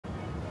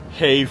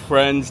Hey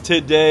friends,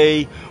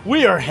 today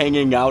we are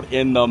hanging out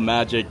in the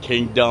Magic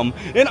Kingdom,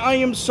 and I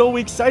am so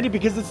excited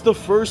because it's the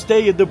first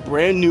day of the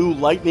brand new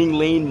Lightning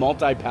Lane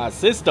multi-pass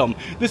system.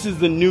 This is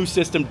the new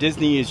system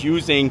Disney is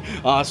using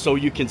so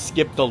you can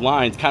skip the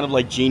lines, kind of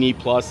like Genie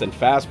Plus and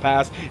Fast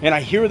Pass, and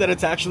I hear that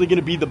it's actually going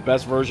to be the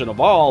best version of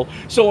all,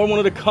 so I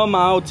wanted to come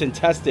out and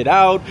test it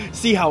out,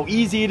 see how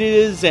easy it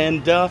is,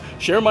 and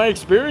share my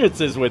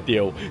experiences with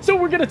you. So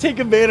we're going to take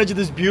advantage of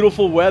this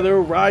beautiful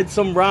weather, ride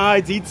some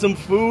rides, eat some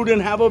food,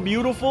 and have a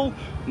beautiful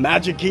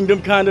Magic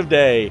Kingdom kind of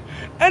day.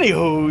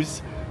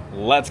 Anywho's,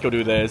 let's go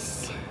do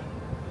this.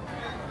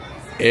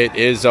 It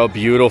is a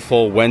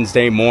beautiful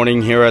Wednesday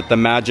morning here at the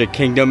Magic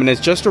Kingdom, and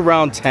it's just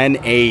around 10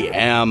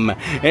 a.m.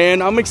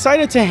 And I'm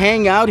excited to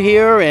hang out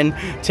here and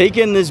take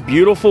in this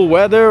beautiful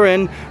weather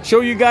and show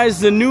you guys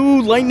the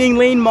new Lightning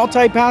Lane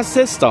multi-pass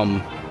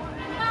system.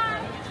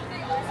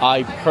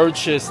 I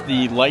purchased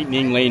the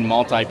Lightning Lane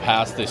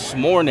multi-pass this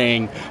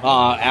morning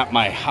at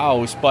my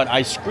house, but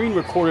I screen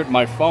recorded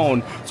my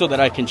phone so that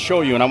I can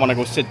show you, and I want to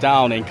go sit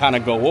down and kind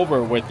of go over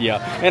it with you.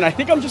 And I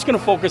think I'm just going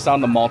to focus on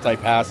the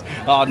multi-pass,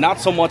 not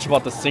so much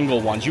about the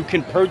single ones. You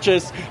can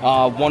purchase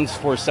ones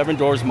for Seven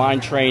Dwarfs Mine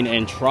Train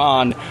and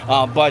Tron,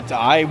 but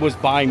I was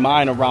buying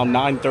mine around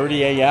 9:30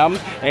 a.m.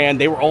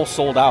 and they were all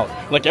sold out.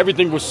 Like,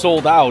 everything was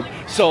sold out.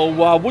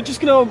 So we're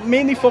just going to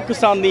mainly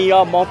focus on the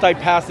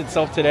multi-pass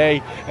itself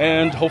today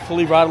and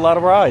hopefully ride a lot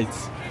of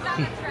rides.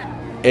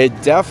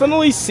 It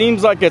definitely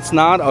seems like it's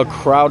not a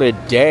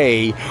crowded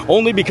day,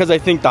 only because I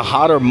think the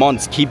hotter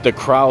months keep the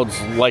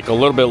crowds like a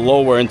little bit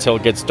lower until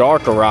it gets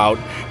darker out.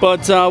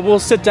 But we'll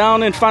sit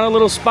down and find a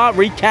little spot,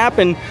 recap,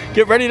 and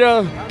get ready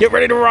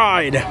to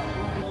ride.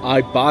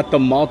 I bought the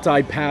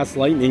multi-pass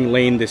Lightning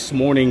Lane this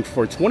morning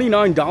for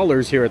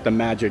 $29 here at the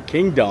Magic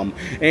Kingdom,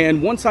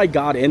 and once I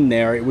got in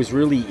there, it was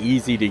really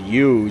easy to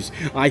use.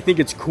 I think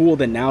it's cool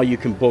that now you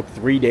can book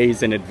 3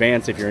 days in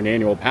advance if you're an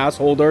annual pass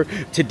holder.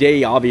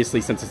 Today,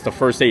 obviously, since it's the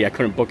first day, I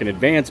couldn't book in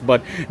advance,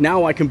 but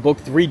now I can book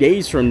 3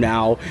 days from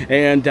now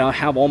and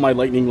have all my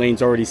Lightning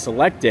Lanes already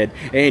selected,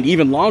 and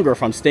even longer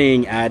if I'm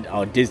staying at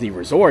a Disney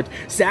resort.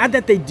 Sad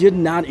that they did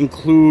not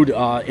include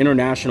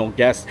international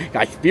guests.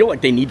 I feel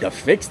like they need to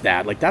fix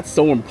that. Like, that's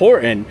so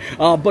important.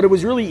 But it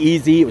was really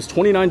easy. It was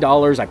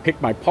 $29. I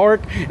picked my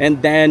park,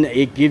 and then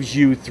it gives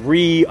you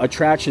 3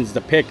 attractions to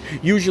pick.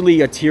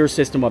 Usually a tier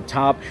system up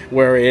top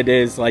where it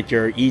is like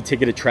your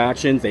e-ticket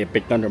attractions. They have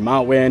Big Thunder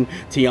Mountain,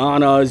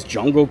 Tiana's,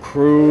 Jungle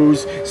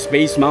Cruise,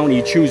 Space Mountain.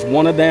 You choose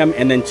one of them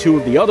and then 2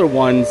 of the other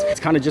ones. It's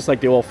kind of just like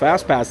the old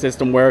Fast Pass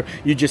system where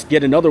you just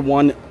get another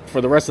one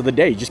for the rest of the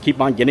day. You just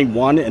keep on getting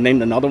one and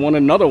then another one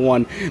and another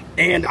one.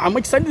 And I'm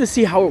excited to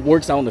see how it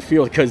works out in the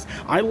field, because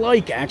I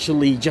like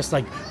actually just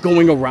like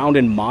going around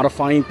and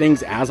modifying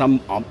things as I'm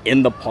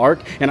in the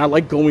park, and I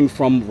like going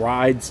from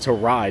rides to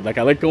ride. Like,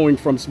 I like going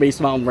from Space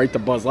Mountain right to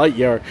Buzz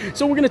Lightyear.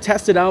 So we're gonna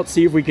test it out,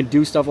 see if we can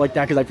do stuff like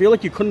that, because I feel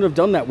like you couldn't have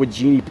done that with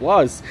Genie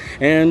Plus,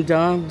 and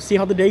see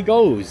how the day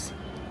goes.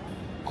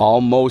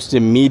 Almost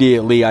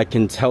immediately, I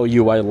can tell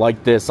you I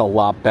like this a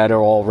lot better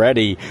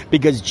already,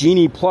 because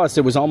Genie Plus,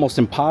 it was almost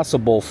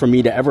impossible for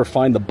me to ever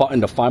find the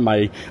button to find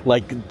my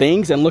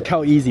things, and look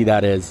how easy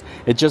that is.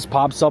 It just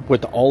pops up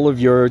with all of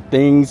your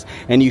things,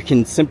 and you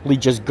can simply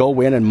just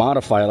go in and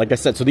modify it. Like I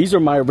said, so these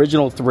are my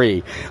original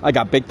 3. I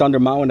got Big Thunder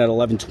Mountain at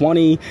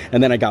 1120,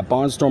 and then I got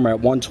Barnstormer at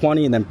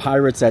 120, and then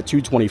Pirates at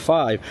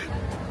 225.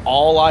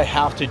 All I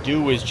have to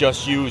do is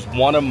just use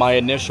one of my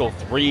initial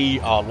 3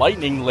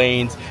 Lightning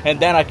Lanes, and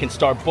then I can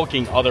start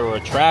booking other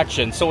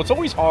attractions. So it's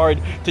always hard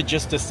to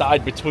just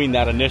decide between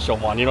that initial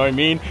one, you know what I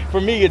mean?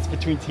 For me, it's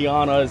between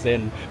Tiana's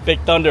and Big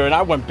Thunder, and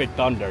I went Big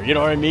Thunder, you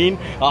know what I mean?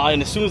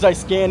 And as soon as I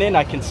scan in,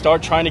 I can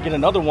start trying to get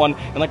another one,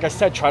 and like I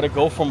said, try to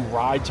go from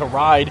ride to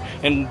ride,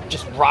 and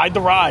just ride the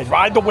ride,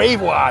 ride the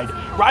wave wide,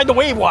 ride the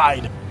wave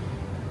wide.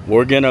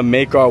 We're gonna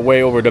make our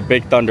way over to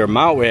Big Thunder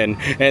Mountain,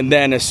 and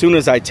then as soon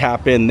as I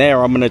tap in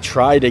there, I'm gonna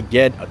try to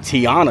get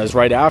Tiana's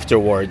right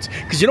afterwards,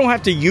 because you don't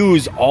have to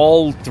use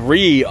all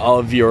 3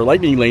 of your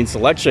Lightning Lane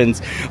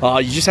selections.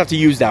 You just have to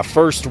use that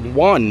first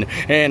one,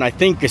 and I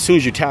think as soon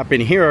as you tap in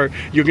here,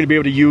 you're gonna be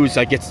able to use,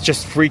 like, it's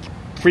just free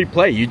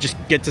play. You just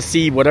get to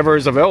see whatever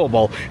is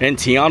available, and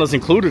Tiana's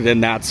included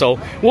in that, so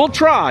we'll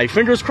try,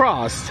 fingers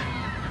crossed.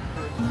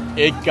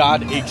 It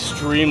got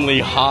extremely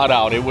hot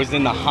out. It was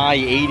in the high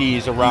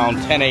 80s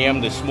around 10 a.m.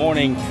 this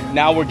morning.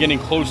 Now we're getting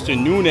close to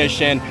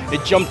noonish, and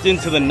it jumped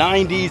into the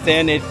 90s,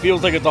 and it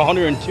feels like it's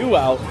 102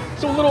 out.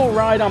 So a little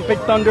ride on Big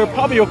Thunder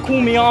probably will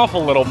cool me off a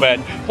little bit.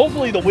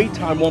 Hopefully the wait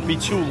time won't be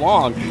too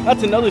long.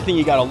 That's another thing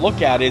you gotta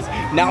look at, is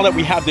now that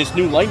we have this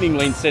new Lightning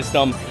Lane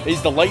system,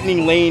 is the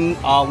Lightning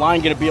Lane line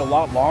gonna be a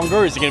lot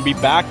longer? Is it gonna be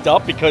backed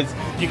up because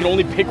you can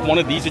only pick one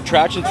of these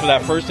attractions for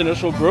that first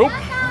initial group?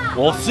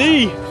 We'll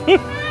see.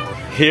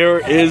 Here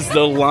is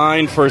the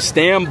line for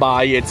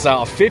standby. It's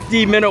a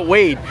 50-minute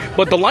wait,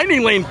 but the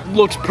Lightning Lane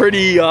looks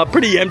pretty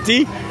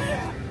empty.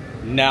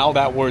 Now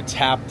that we're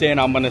tapped in,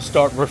 I'm going to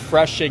start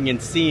refreshing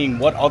and seeing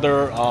what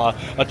other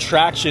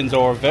attractions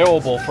are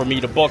available for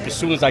me to book as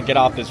soon as I get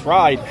off this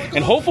ride,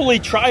 and hopefully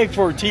try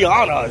for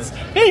Tiana's.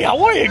 Hey,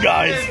 how are you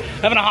guys?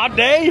 Having a hot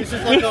day? This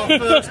is like our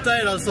first day,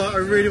 and I was like, I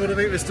really want to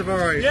meet Mr.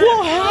 Morrow.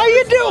 Well, how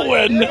you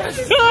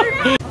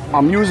doing?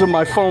 I'm using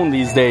my phone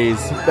these days.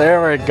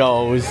 There it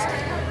goes.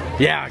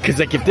 Yeah, because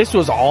like if this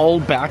was all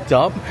backed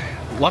up,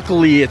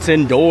 luckily it's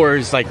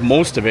indoors, like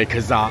most of it,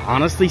 because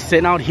honestly,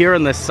 sitting out here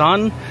in the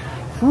sun,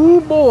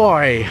 ooh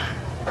boy.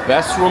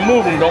 Best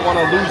remove them, don't want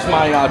to lose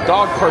my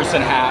dog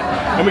person hat.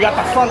 And we got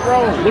the front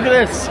row, look at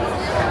this.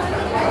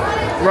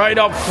 Right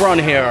up front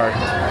here.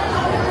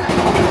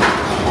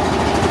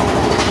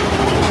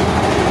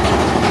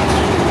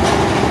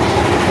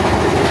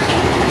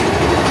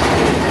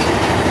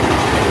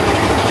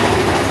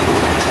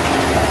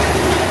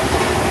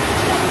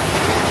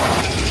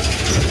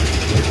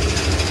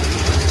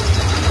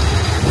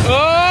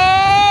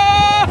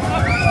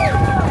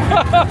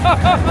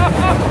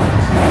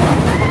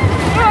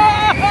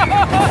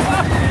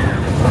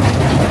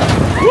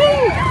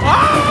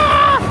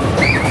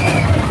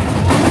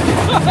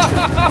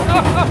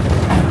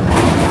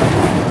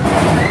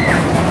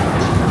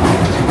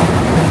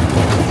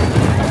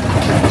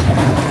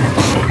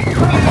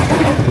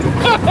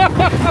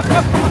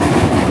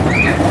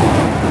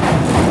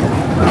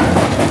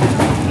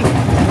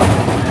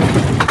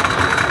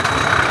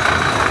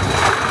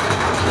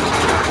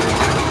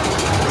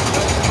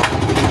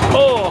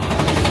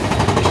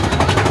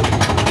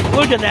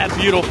 Look at that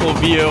beautiful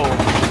view.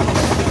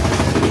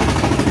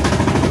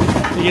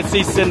 You can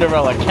see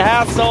Cinderella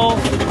Castle.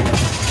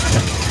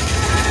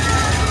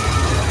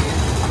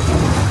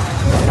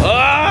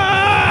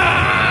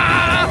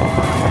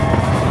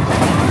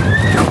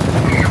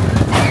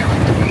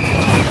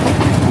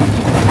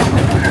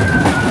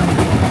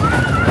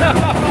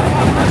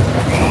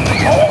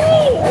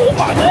 Oh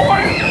my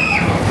Lord!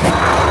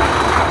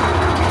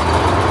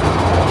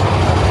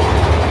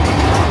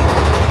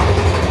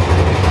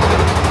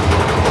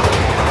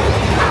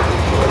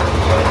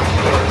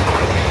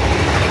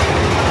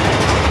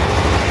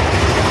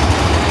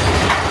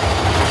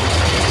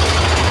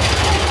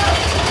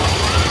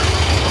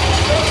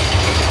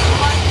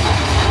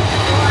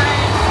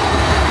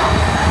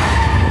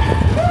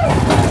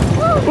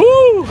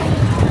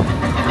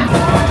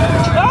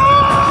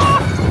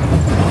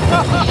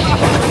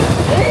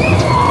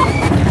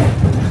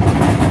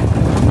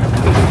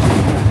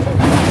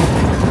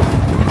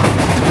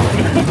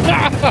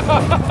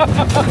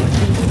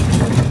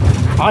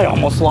 I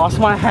almost lost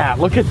my hat.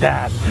 Look at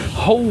that.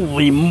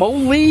 Holy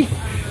moly.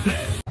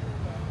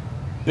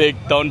 Big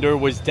Thunder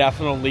was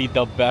definitely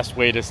the best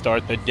way to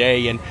start the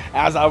day, and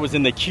as I was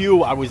in the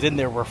queue, I was in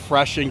there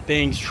refreshing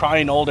things,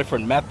 trying all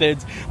different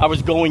methods. I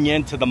was going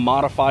into the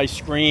modify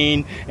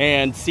screen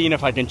and seeing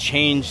if I can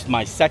change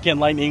my second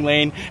lightning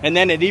lane, and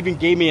then it even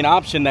gave me an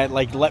option that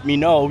like let me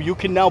know you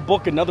can now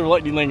book another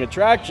lightning lane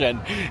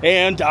attraction.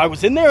 And I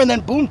was in there, and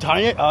then boom,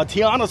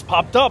 Tiana's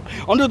popped up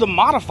under the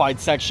modified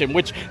section,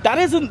 which that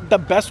isn't the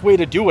best way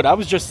to do it. I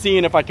was just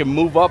seeing if I can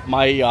move up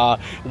my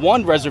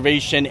one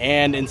reservation,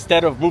 and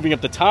instead of moving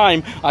up the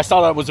time, I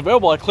saw that it was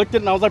available, I clicked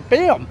it, and I was like,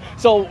 bam!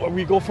 So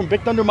we go from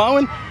Big Thunder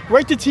Mountain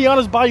right to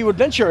Tiana's Bayou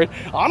Adventure, and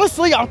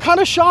honestly, I'm kind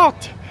of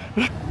shocked.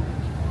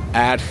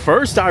 At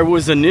first, I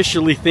was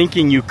initially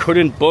thinking you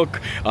couldn't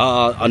book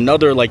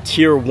another like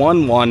tier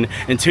 1 one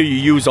until you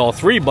use all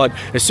three, but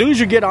as soon as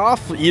you get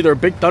off either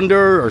Big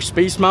Thunder or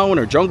Space Mountain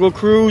or Jungle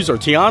Cruise or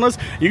Tiana's,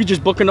 you can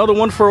just book another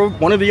one for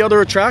one of the other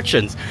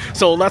attractions.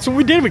 So that's what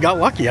we did. We got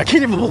lucky. I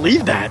can't even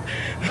believe that.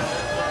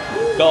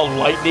 The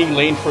lightning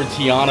lane for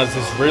Tiana's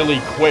is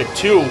really quick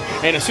too,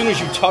 and as soon as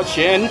you touch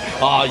in,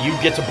 you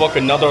get to book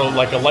another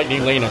like a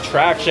lightning lane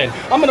attraction.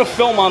 I'm gonna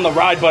film on the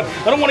ride, but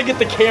I don't want to get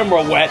the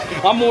camera wet.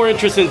 I'm more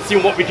interested in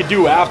seeing what we could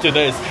do after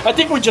this. I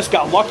think we just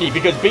got lucky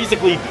because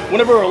basically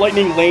whenever a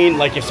lightning lane,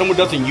 like if someone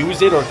doesn't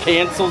use it or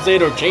cancels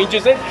it or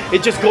changes it,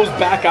 it just goes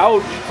back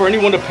out for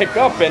anyone to pick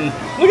up. And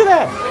look at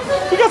that,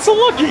 we got so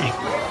lucky.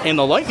 And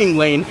the lightning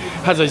lane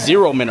has a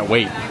 0-minute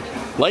wait.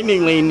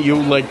 Lightning lane, you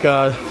like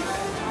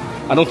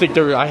I don't think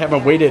I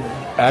haven't waited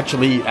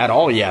actually at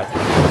all yet.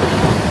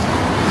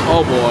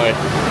 Oh boy.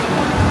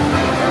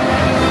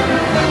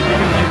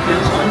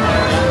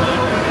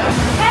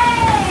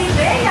 Hey,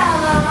 there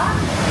y'all are.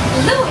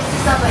 Louis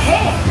is up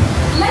ahead.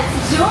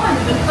 Let's join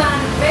him and find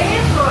a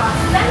band for our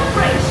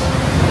celebration.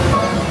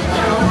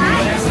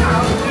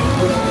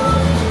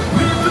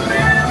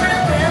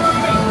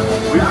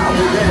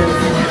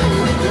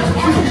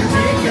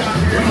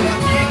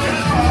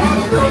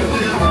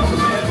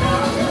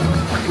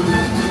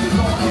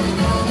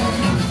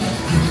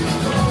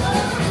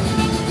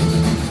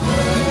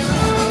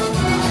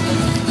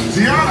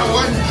 Tiana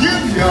wasn't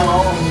kidding,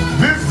 y'all.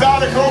 This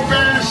Zydeco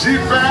band she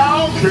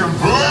found can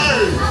play.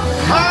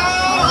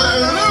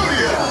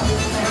 Hallelujah!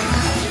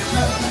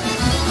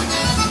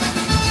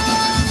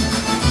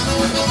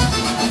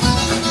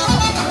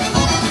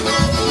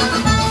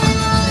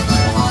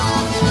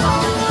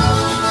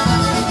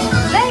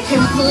 They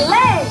can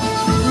play,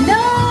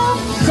 no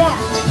doubt.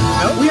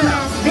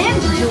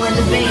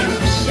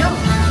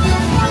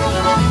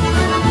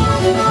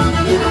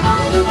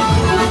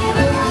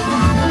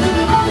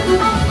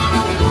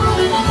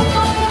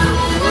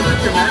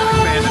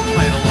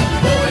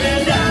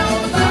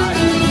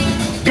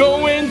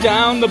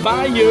 the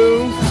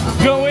bayou,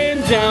 going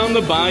down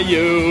the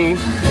bayou.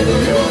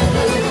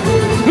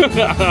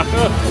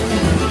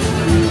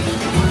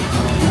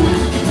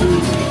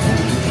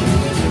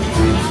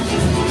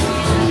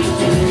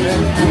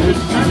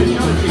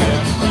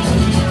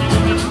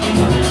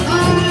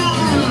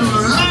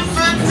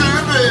 Listen to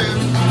this.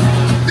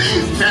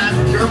 These cats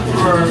can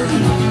burn.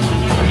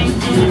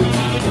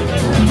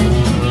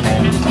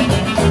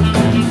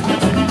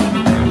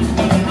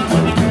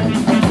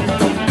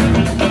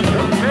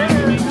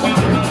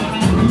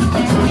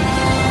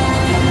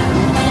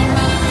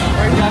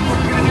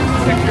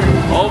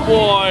 Oh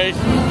boy.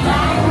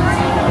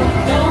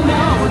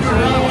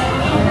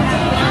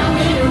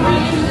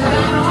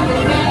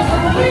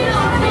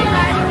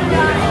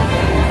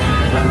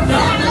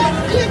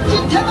 Let's get you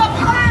to the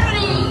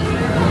party.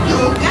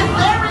 You'll get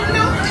there in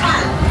no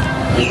time.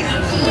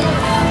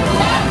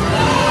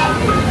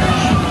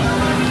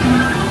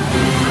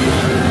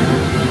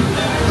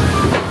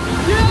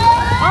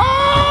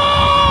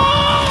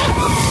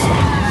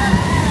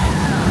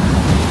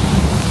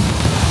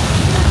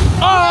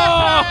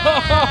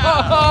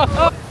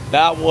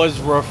 That was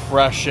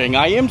refreshing.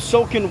 I am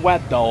soaking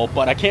wet though,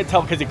 but I can't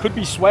tell because it could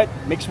be sweat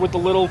mixed with the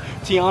little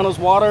Tiana's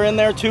water in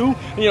there too.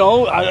 You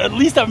know, at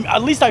least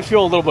I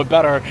feel a little bit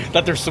better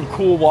that there's some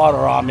cool water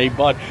on me.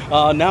 But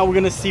now we're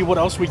gonna see what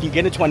else we can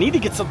get into. I need to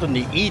get something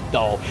to eat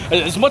though.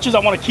 As much as I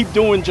want to keep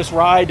doing just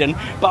ride and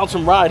bounce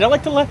and ride, I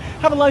like to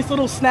have a nice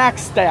little snack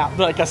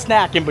like a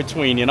snack in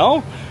between, you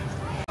know.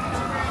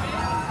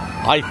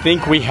 I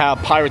think we have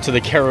Pirates of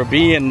the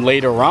Caribbean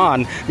later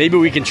on. Maybe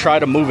we can try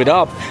to move it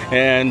up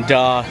and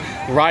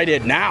ride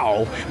it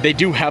now. They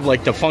do have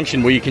like the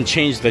function where you can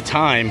change the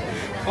time.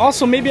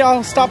 Also, maybe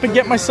I'll stop and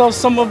get myself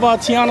some of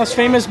Tiana's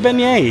famous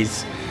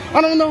beignets. I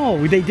don't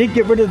know. They did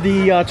get rid of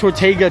the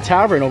Tortuga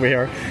Tavern over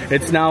here.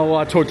 It's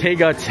now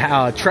Tortuga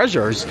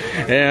Treasures.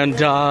 And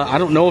I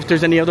don't know if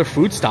there's any other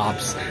food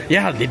stops.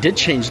 Yeah, they did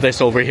change this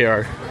over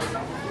here.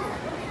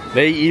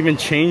 They even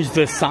changed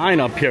the sign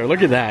up here.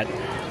 Look at that.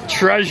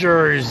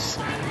 Treasures.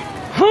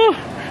 Huh,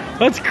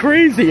 that's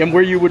crazy. And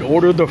where you would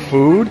order the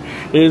food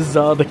is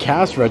the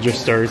cash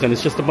registers, and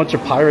it's just a bunch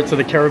of Pirates of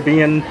the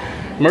Caribbean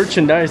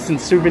merchandise and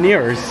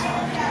souvenirs.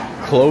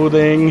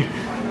 Clothing.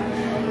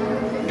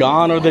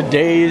 Gone are the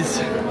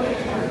days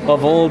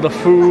of all the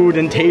food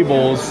and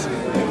tables,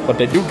 but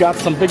they do got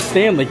some big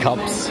Stanley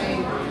cups.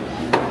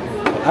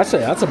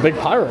 That's a big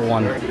pirate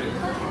one.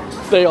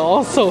 They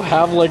also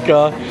have like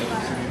a,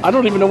 I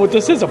don't even know what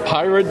this is, a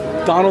pirate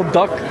Donald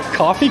Duck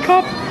coffee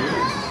cup?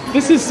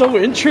 This is so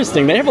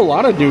interesting. They have a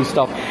lot of new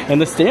stuff. And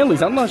the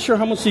Stanleys, I'm not sure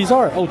how much these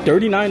are. Oh,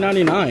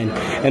 $39.99.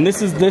 And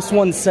this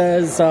one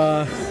says,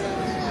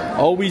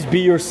 always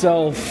be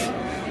yourself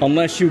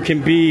unless you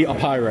can be a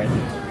pirate.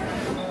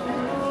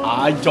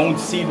 I don't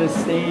see this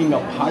staying a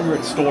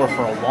pirate store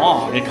for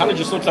long. It kind of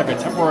just looks like a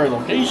temporary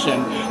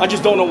location. I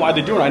just don't know why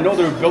they're doing it. I know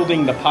they're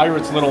building the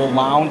Pirates little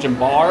lounge and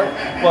bar,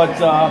 but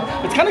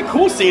it's kind of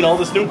cool seeing all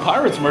this new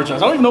Pirates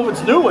merchandise. I don't even know if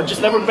it's new. I've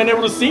just never been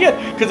able to see it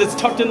because it's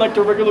tucked in like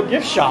the regular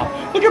gift shop.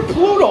 Look at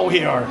Pluto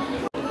here.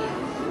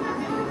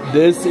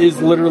 This is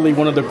literally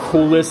one of the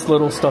coolest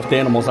little stuffed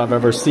animals I've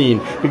ever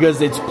seen because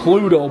it's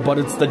Pluto, but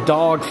it's the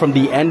dog from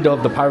the end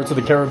of the Pirates of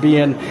the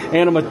Caribbean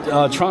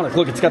animatronic.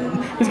 Look, he's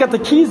got the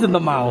keys in the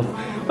mouth.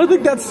 I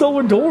think that's so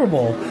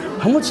adorable.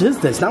 How much is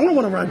this? Now I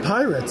want to ride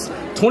pirates.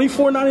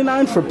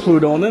 $24.99 for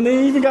Pluto, and then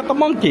they even got the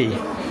monkey.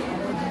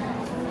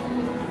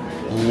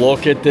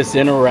 Look at this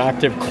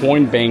interactive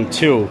coin bank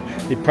too.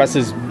 He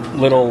presses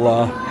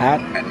little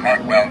hat. And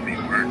mark well the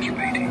words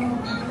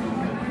ratings.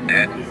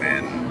 Dead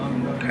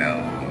men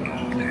tell.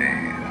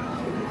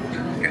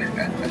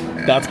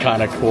 That's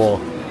kind of cool.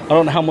 I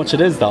don't know how much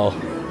it is though.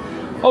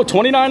 Oh,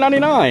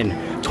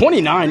 $29.99.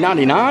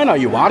 $29.99? Are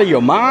you out of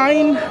your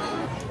mind?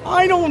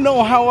 I don't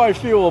know how I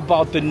feel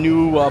about the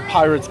new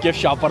Pirates gift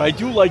shop, but I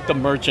do like the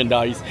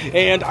merchandise.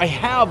 And I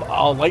have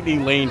a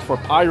lightning lane for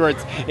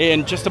Pirates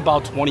in just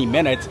about 20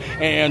 minutes.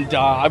 And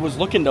I was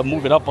looking to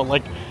move it up, but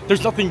like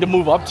there's nothing to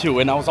move up to.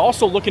 And I was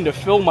also looking to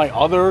fill my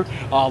other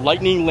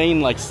lightning lane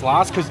like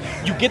slots, because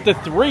you get the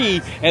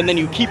 3 and then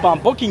you keep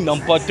on booking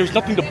them, but there's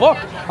nothing to book.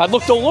 I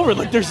looked all over,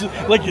 like there's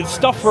like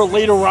stuff for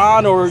later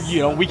on, or you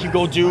know, we can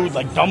go do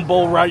like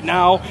Dumbo right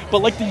now,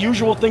 but like the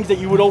usual things that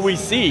you would always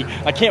see.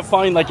 I can't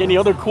find like any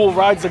other cool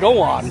rides to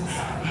go on.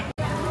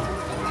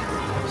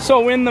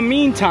 So in the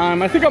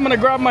meantime, I think I'm gonna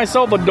grab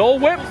myself a Dole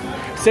Whip,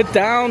 sit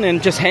down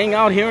and just hang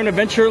out here in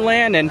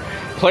Adventureland and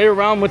play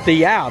around with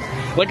the app.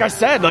 Like I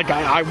said, like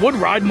I would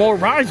ride more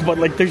rides, but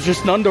like there's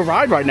just none to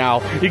ride right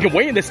now. You can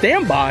wait in the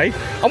standby.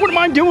 I wouldn't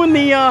mind doing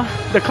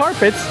the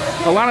carpets,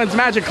 Aladdin's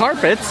Magic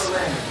Carpets.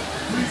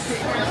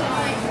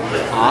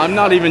 I'm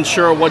not even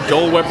sure what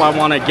Dole Whip I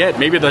want to get.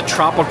 Maybe the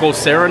Tropical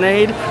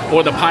Serenade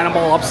or the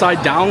Pineapple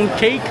Upside Down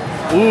Cake.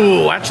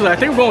 Ooh, actually, I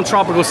think we're going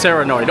Tropical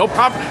Serenade. No,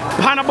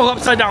 Pineapple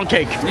Upside Down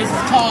Cake. This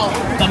is called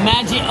the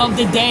Magic of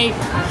the Day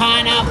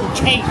Pineapple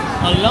Cake.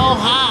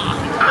 Aloha.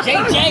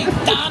 JJ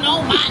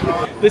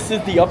Dynamite. This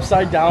is the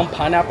Upside Down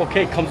Pineapple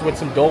Cake. Comes with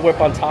some Dole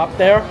Whip on top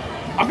there.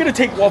 I'm going to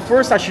take, well,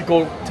 first I should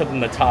go to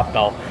the top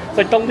though. It's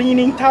like the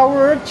Leaning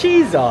Tower of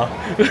Pisa.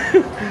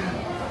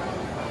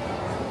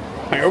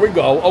 Here we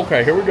go.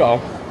 Okay, here we go.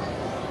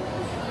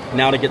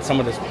 Now to get some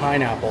of this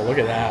pineapple. Look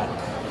at that.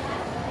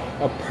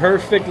 A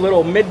perfect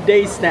little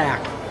midday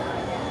snack.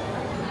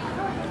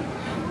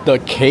 The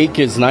cake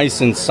is nice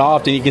and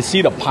soft, and you can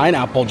see the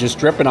pineapple just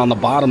dripping on the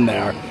bottom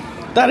there.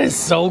 That is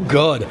so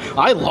good.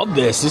 I love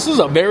this. This is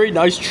a very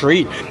nice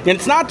treat. And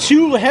it's not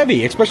too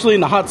heavy, especially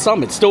in the hot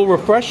sun. It's still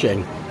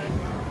refreshing.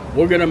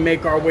 We're going to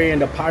make our way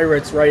into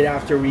Pirates right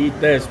after we eat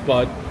this,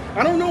 but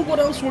I don't know what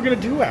else we're going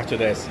to do after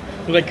this.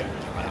 Like,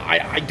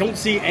 I don't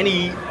see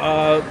any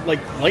like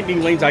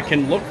lightning lanes I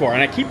can look for,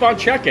 and I keep on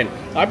checking.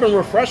 I've been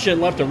refreshing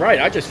left and right.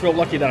 I just feel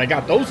lucky that I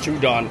got those two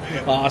done.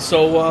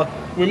 So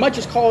we might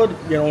just call it,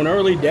 you know, an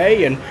early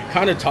day and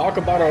kind of talk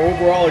about our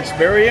overall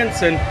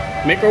experience and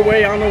make our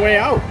way on the way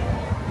out.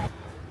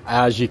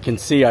 As you can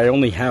see, I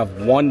only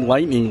have one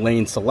lightning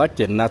lane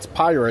selected, and that's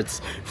Pirates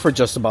for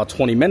just about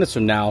 20 minutes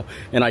from now.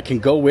 And I can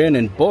go in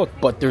and book,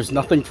 but there's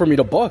nothing for me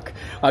to book.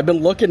 I've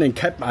been looking and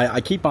I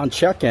keep on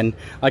checking.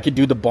 I could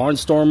do the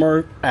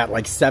Barnstormer at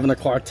like 7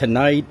 o'clock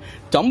tonight.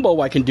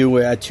 Dumbo I can do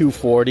at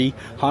 2:40.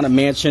 Haunted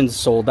Mansion's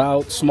sold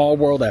out. Small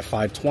World at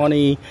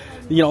 5:20.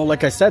 You know,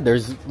 like I said,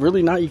 there's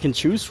really not you can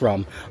choose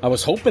from. I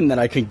was hoping that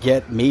I could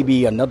get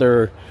maybe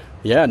another...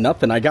 Yeah,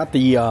 nothing. I got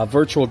the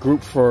virtual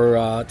group for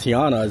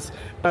Tiana's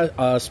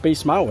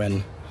Space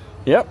Mountain.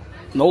 Yep,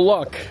 no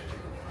luck.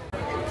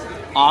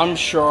 I'm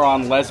sure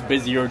on less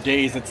busier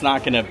days it's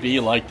not going to be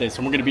like this,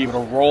 and we're going to be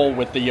able to roll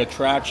with the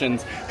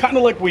attractions kind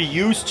of like we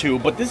used to.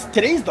 But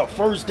today's the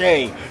first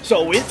day,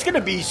 so it's going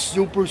to be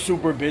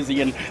super busy,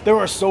 and there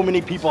are so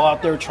many people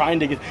out there trying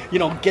to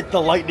get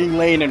the lightning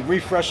lane and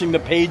refreshing the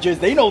pages.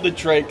 They know the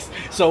tricks.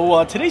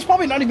 So today's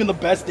probably not even the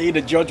best day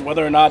to judge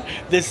whether or not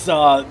this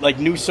like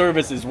new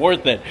service is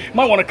worth it.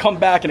 Might want to come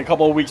back in a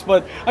couple of weeks,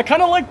 but I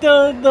kind of like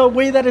the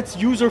way that it's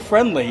user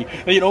friendly.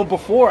 You know,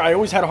 before I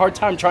always had a hard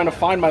time trying to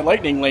find my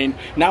lightning lane.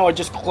 Now I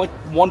just click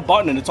one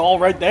button and it's all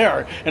right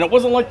there. And it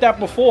wasn't like that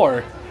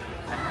before.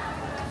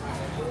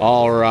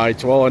 All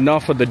right, well,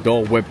 enough of the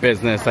Dole Whip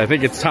business. I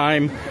think it's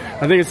time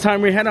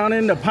we head on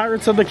into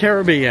Pirates of the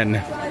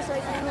Caribbean.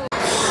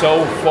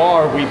 So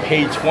far, we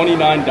paid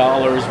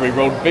 $29. We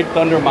rode Big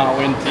Thunder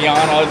Mountain,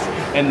 Tiana's,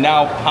 and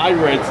now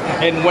Pirates.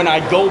 And when I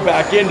go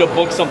back in to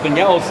book something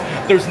else,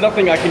 there's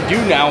nothing I can do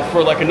now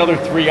for like another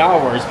 3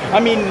 hours. I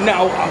mean,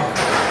 now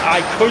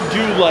I could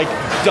do like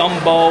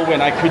Dumbo,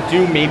 and I could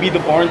do maybe the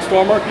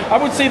Barnstormer. I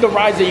would say the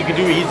rides that you could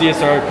do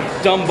easiest are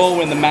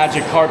Dumbo and the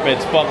Magic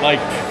Carpets, but like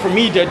for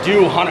me to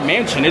do Haunted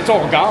Mansion, it's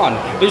all gone.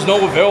 There's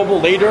no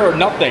available later or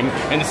nothing.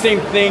 And the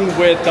same thing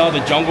with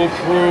the Jungle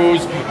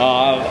Cruise.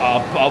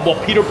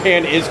 Well, Peter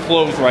Pan is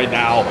closed right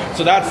now,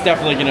 so that's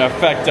definitely going to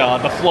affect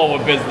the flow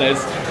of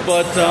business.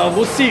 But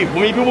we'll see.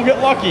 Maybe we'll get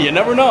lucky. You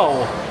never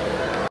know.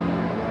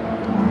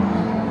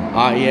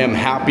 I am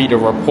happy to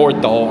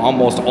report, though,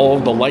 almost all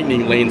of the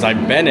lightning lanes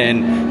I've been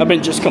in have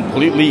been just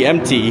completely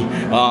empty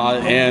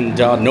and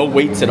no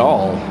waits at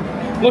all.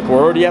 Look,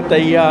 we're already at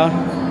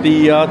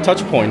the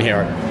touch point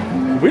here.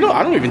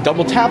 I don't even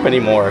double tap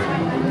anymore.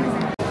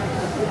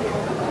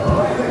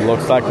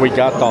 Looks like we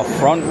got the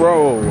front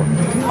row.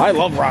 I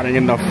love riding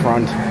in the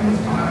front.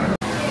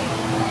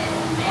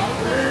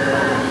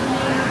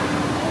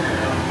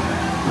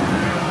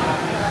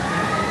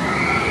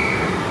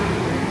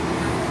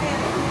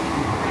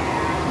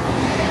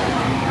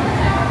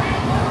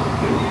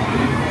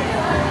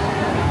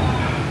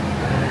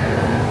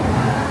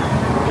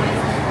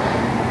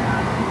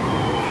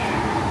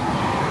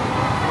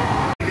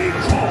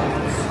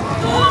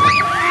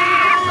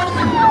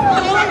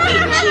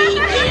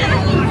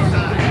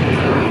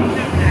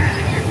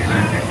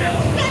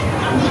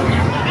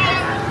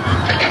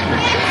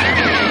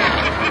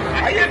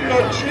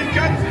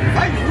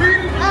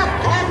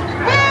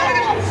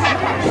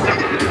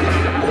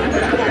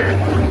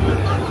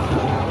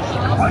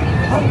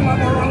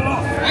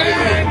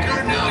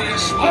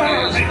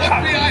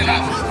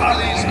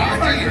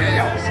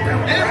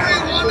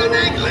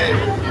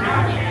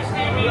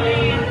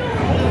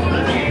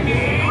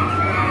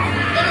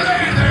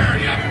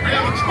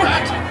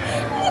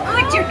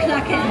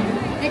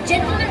 The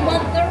gentlemen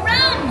want the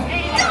rum,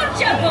 don't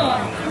you, boy?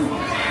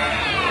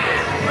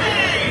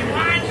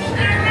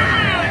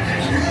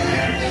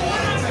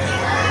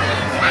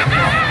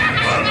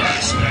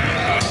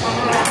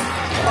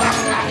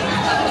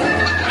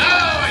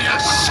 Now, you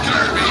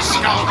scurvy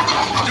skunk!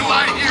 Do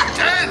I hear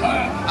 10?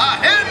 A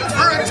hen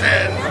for a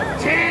 10!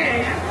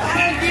 10!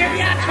 I'll give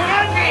you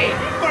 20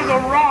 for the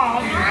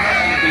rum!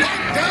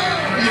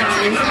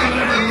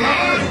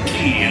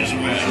 Key as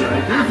well.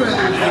 But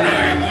I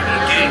wouldn't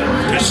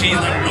give to see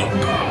the look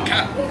on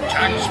Captain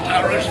Jack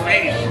Sparrow's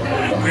face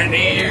when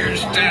he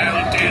hears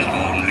tell 'tis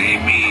only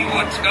me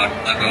what's got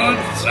the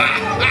goods.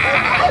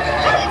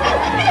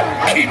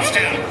 Keep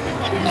still.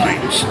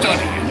 I'm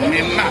studying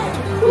me map.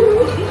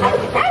 Oh,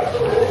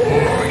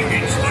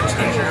 it's the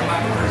treasure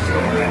map for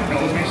sure and no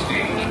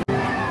mistake.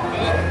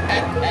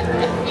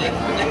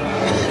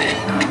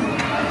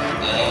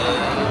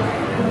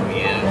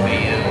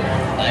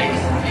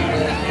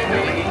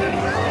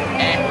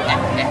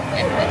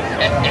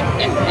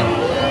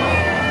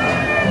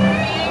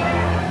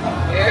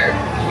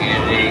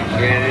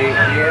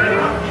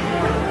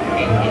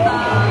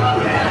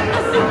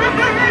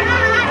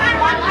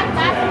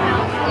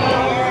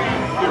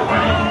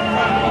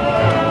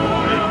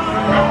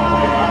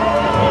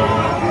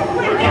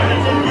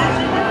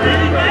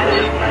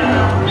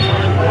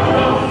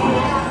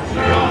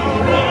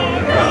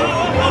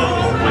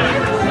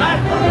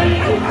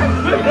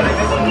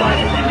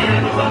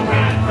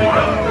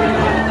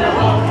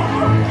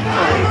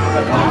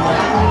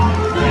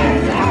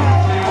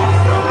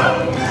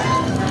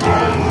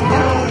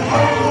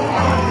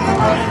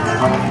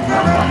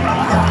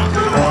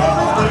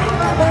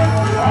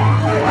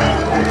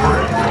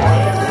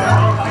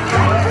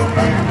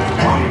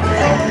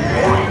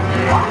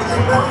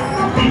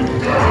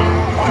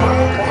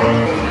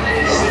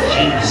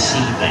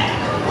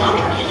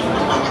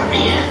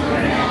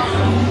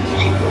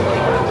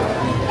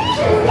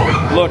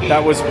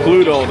 That was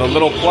Pluto, the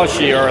little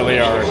plushie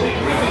earlier.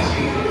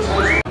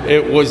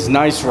 It was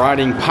nice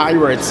riding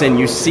pirates, and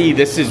you see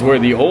this is where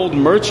the old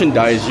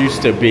merchandise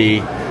used to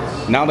be.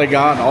 Now they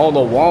got all the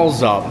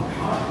walls up.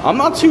 I'm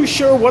not too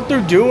sure what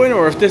they're doing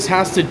or if this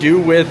has to do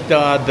with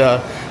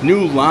the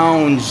new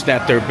lounge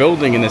that they're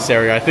building in this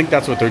area. I think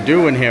that's what they're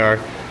doing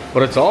here.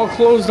 But it's all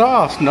closed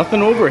off,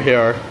 nothing over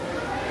here.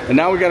 And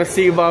now we got to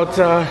see about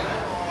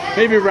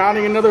maybe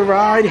riding another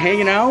ride,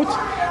 hanging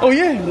out. Oh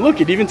yeah,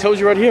 look, it even tells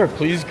you right here,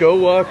 please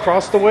go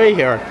across the way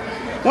here.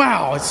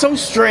 Wow, it's so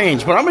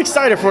strange, but I'm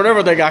excited for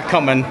whatever they got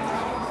coming.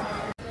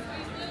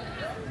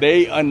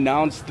 They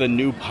announced the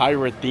new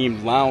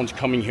pirate-themed lounge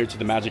coming here to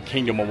the Magic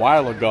Kingdom a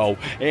while ago,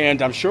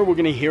 and I'm sure we're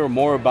going to hear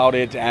more about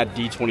it at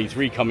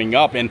D23 coming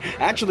up. And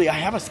actually, I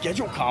have a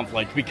schedule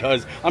conflict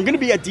because I'm going to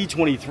be at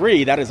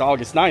D23, that is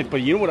August 9th,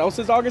 but you know what else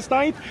is August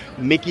 9th?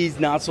 Mickey's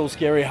Not So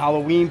Scary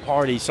Halloween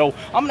Party. So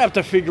I'm going to have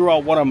to figure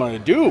out what I'm going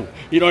to do.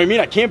 You know what I mean?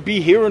 I can't be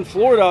here in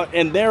Florida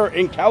and there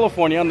in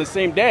California on the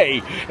same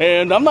day,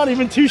 and I'm not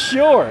even too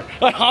sure.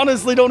 I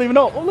honestly don't even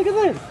know. Oh, look at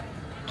this.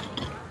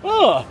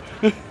 Oh.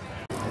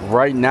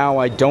 Right now,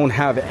 I don't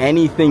have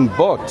anything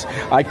booked.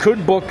 I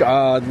could book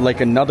like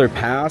another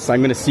pass.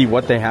 I'm going to see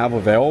what they have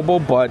available,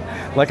 but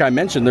like I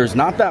mentioned, there's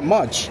not that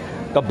much.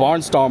 The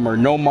Barnstormer,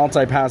 no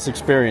multi-pass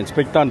experience.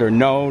 Big Thunder,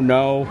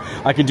 no.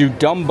 I can do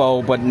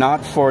Dumbo, but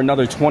not for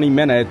another 20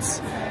 minutes.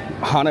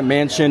 Haunted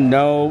Mansion,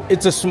 no.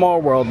 It's a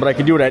Small World, but I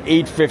can do it at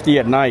 8:50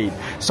 at night.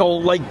 So,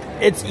 like,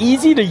 it's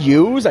easy to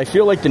use. I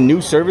feel like the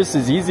new service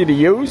is easy to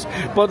use,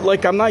 but,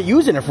 like, I'm not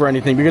using it for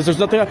anything because there's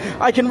nothing.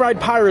 I can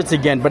ride Pirates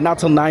again, but not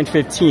till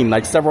 9:15,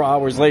 like several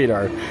hours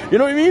later. You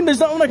know what I mean?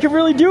 There's nothing I can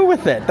really do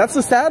with it. That's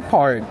the sad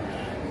part.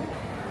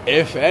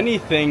 If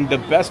anything, the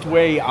best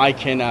way I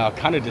can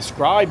kind of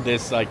describe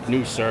this like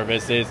new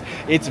service is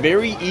it's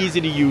very easy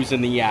to use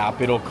in the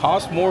app. It'll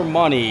cost more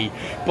money,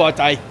 but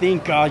I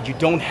think you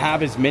don't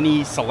have as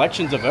many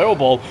selections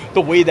available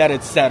the way that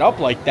it's set up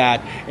like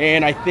that.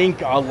 And I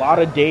think a lot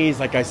of days,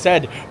 like I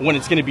said, when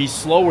it's going to be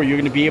slower, you're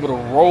going to be able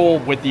to roll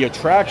with the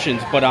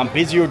attractions. But on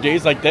busier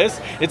days like this,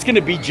 it's going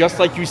to be just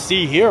like you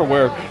see here,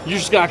 where you're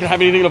just not going to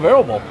have anything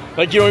available.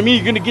 Like, you know what I mean?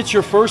 You're going to get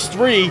your first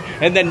 3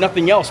 and then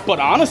nothing else.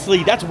 But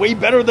honestly, that's way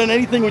better than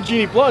anything with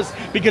Genie Plus,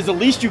 because at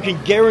least you can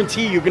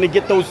guarantee you're going to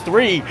get those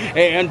 3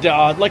 and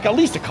like at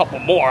least a couple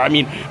more. I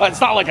mean,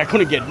 it's not like I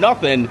couldn't get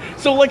nothing.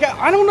 So like,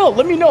 I don't know.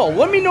 Let me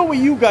know what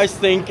you guys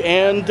think,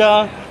 and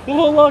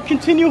we'll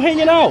continue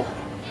hanging out.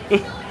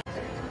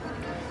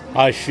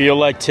 I feel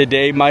like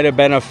today might have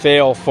been a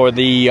fail for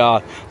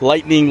the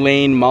Lightning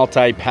Lane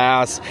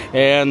multi-pass,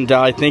 and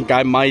I think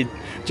I might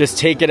just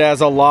take it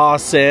as a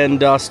loss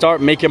and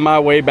start making my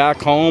way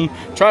back home.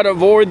 Try to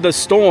avoid the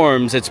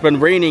storms. It's been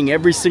raining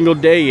every single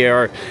day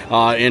here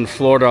in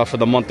Florida for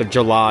the month of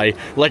July.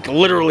 Like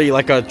literally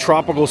like a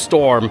tropical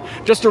storm,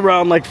 just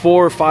around like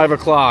 4 or 5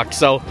 o'clock.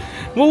 So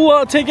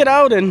we'll take it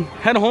out and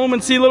head home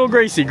and see little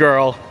Gracie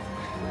girl.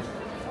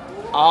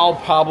 I'll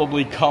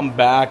probably come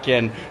back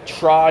and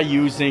try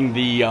using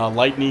the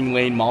Lightning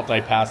Lane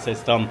multi-pass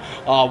system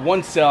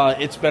once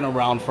it's been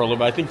around for a little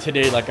bit. I think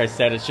today, like I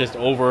said, it's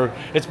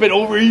been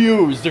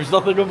overused. There's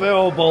nothing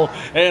available,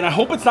 and I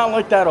hope it's not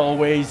like that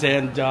always.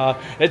 And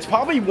it's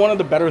probably one of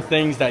the better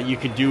things that you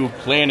could do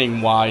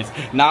planning wise,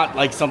 not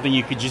like something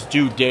you could just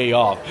do day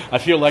off. I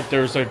feel like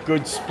there's a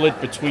good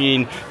split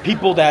between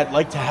people that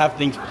like to have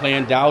things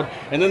planned out,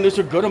 and then there's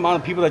a good amount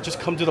of people that just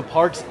come to the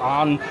parks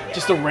on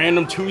just a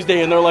random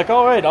Tuesday and they're like,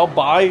 all right, I'll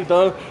buy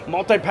the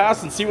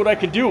multi-pass and see what I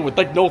can do with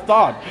like no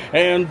thought.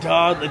 And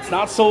it's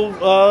not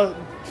so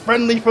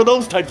friendly for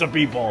those types of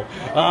people.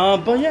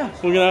 But yeah,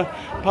 we're gonna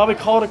probably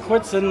call it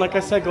quits and, like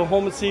I said, go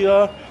home and see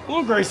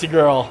little Gracie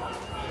girl.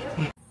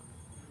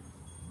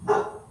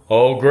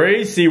 Oh,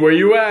 Gracie, where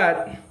you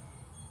at?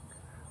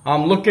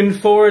 I'm looking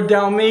for a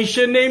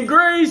Dalmatian named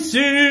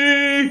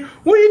Gracie.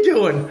 What are you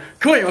doing?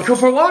 Come on, you wanna go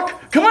for a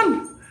walk? Come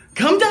on,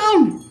 come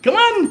down, come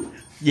on.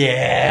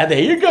 Yeah,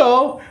 there you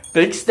go.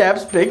 Big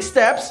steps, big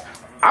steps.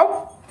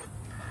 Ow.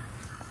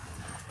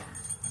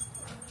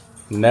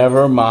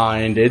 Never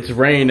mind, it's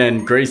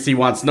raining. Gracie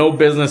wants no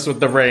business with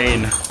the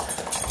rain.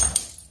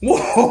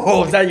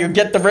 Whoa, is that you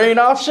get the rain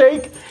off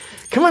shake?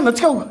 Come on,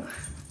 let's go.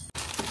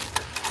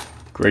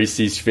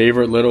 Gracie's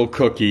favorite little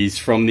cookies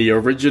from the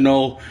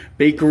original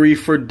Bakery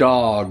for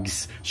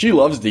Dogs. She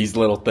loves these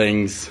little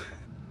things.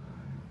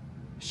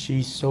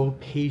 She's so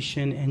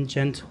patient and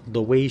gentle,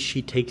 the way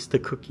she takes the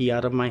cookie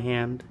out of my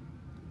hand.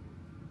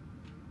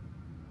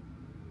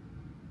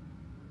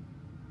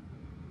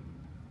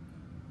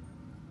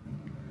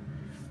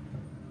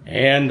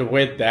 And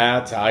with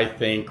that, I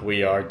think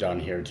we are done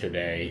here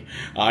today.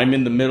 I'm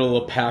in the middle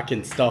of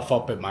packing stuff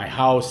up at my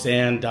house,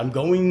 and I'm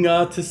going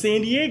to San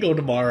Diego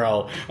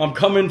tomorrow. I'm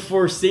coming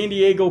for San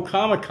Diego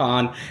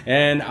Comic-Con,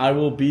 and I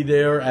will be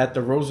there at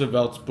the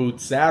Roosevelt's booth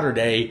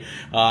Saturday,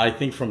 I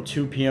think from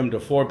 2 p.m. to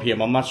 4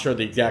 p.m. I'm not sure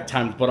the exact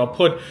times, but I'll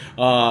put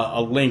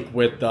a link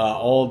with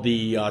all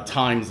the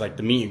times, like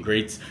the meet and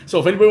greets. So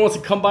if anybody wants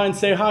to come by and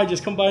say hi,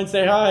 just come by and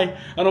say hi.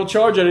 I don't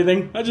charge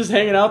anything. I'm just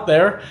hanging out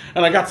there,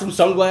 and I got some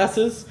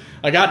sunglasses.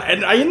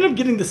 And I ended up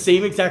getting the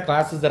same exact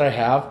glasses that I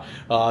have,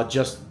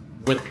 just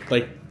with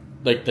like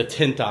the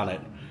tint on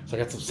it. So I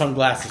got some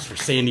sunglasses for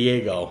San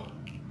Diego.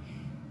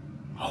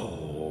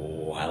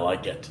 Oh, I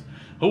like it.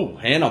 Oh,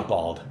 and I'm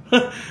bald.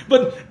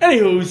 But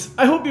anywho's,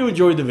 I hope you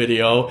enjoyed the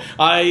video.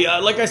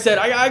 Like I said,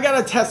 I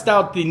gotta test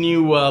out the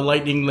new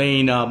Lightning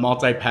Lane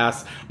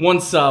multi-pass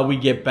once we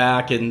get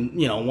back, and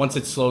once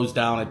it slows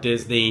down at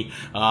Disney.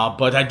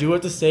 But I do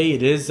have to say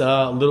it is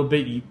a little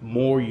bit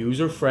more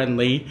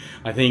user-friendly.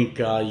 I think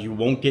you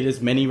won't get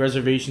as many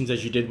reservations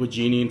as you did with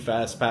Genie and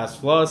FastPass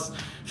Plus,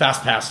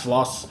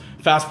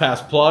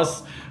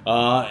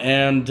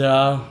 and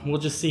we'll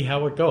just see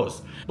how it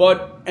goes.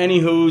 But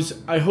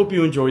anywho's, I hope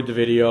you enjoyed the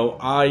video.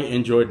 I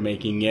enjoyed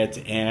making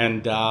it,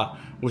 and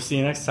we'll see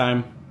you next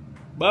time.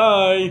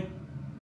 Bye!